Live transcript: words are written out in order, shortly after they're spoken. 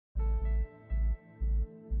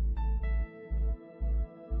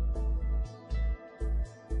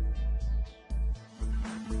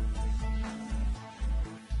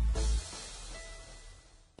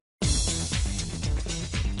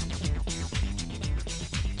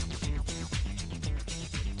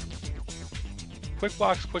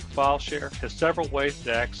QuikBox Quik File Share has several ways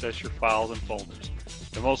to access your files and folders.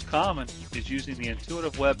 The most common is using the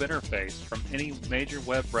intuitive web interface from any major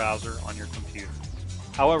web browser on your computer.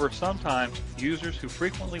 However, sometimes users who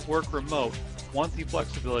frequently work remote want the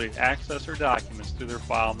flexibility to access their documents through their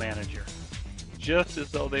file manager, just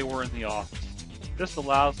as though they were in the office. This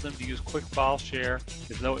allows them to use Quik File Share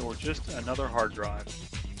as though it were just another hard drive.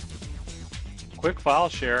 Quik File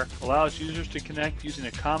Share allows users to connect using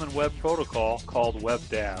a common web protocol called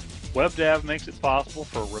WebDav. WebDav makes it possible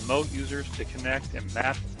for remote users to connect and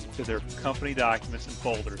map to their company documents and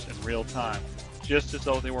folders in real time, just as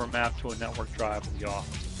though they were mapped to a network drive in the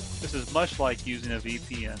office. This is much like using a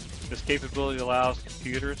VPN. This capability allows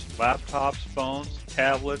computers, laptops, phones,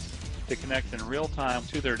 tablets to connect in real time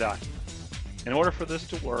to their documents. In order for this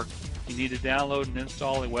to work, you need to download and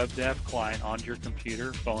install a WebDav client onto your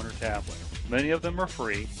computer, phone, or tablet. Many of them are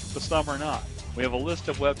free, but some are not. We have a list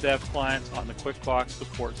of WebDav clients on the QuikBox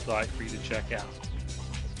support site for you to check out.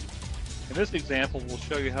 In this example, we'll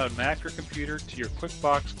show you how to map your computer to your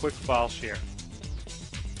QuikBox Quik File Share.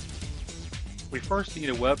 We first need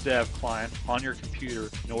a WebDav client on your computer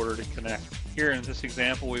in order to connect. Here in this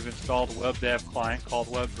example, we've installed a WebDav client called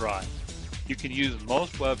WebDrive. You can use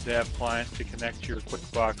most WebDav clients to connect to your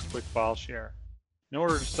QuikBox Quik File Share. In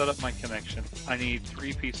order to set up my connection, I need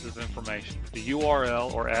three pieces of information: the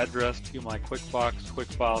URL or address to my QuikBox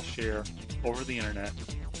Quik File Share over the internet,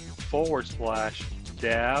 /dav.php/@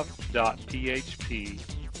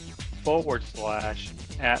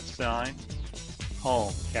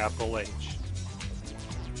 home, capital H.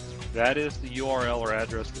 That is the URL or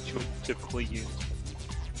address that you'll typically use.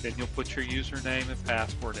 Then you'll put your username and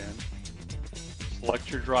password in, select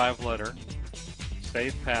your drive letter,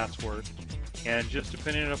 save password, and just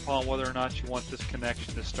depending upon whether or not you want this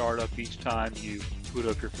connection to start up each time you boot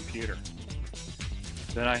up your computer.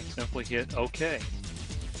 Then I simply hit OK.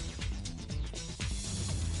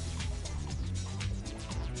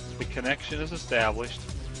 The connection is established,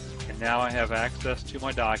 and now I have access to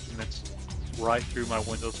my documents right through my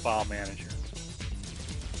Windows File Manager.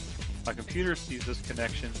 My computer sees this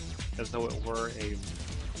connection as though it were a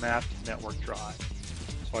mapped network drive,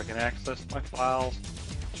 so I can access my files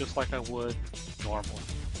just like I would normally.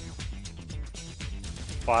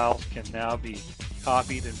 Files can now be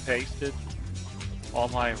copied and pasted. All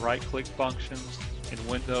my right-click functions in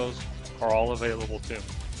Windows are all available too.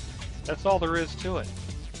 That's all there is to it.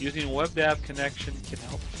 Using a WebDav connection can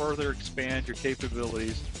help further expand your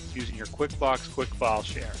capabilities using your QuikBox Quik File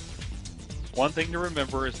Share. One thing to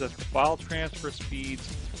remember is that the file transfer speeds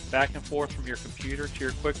back and forth from your computer to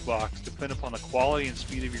your QuikBox depend upon the quality and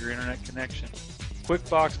speed of your internet connection.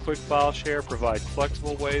 QuikBox Quik File Share provides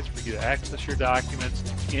flexible ways for you to access your documents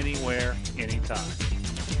anywhere, anytime.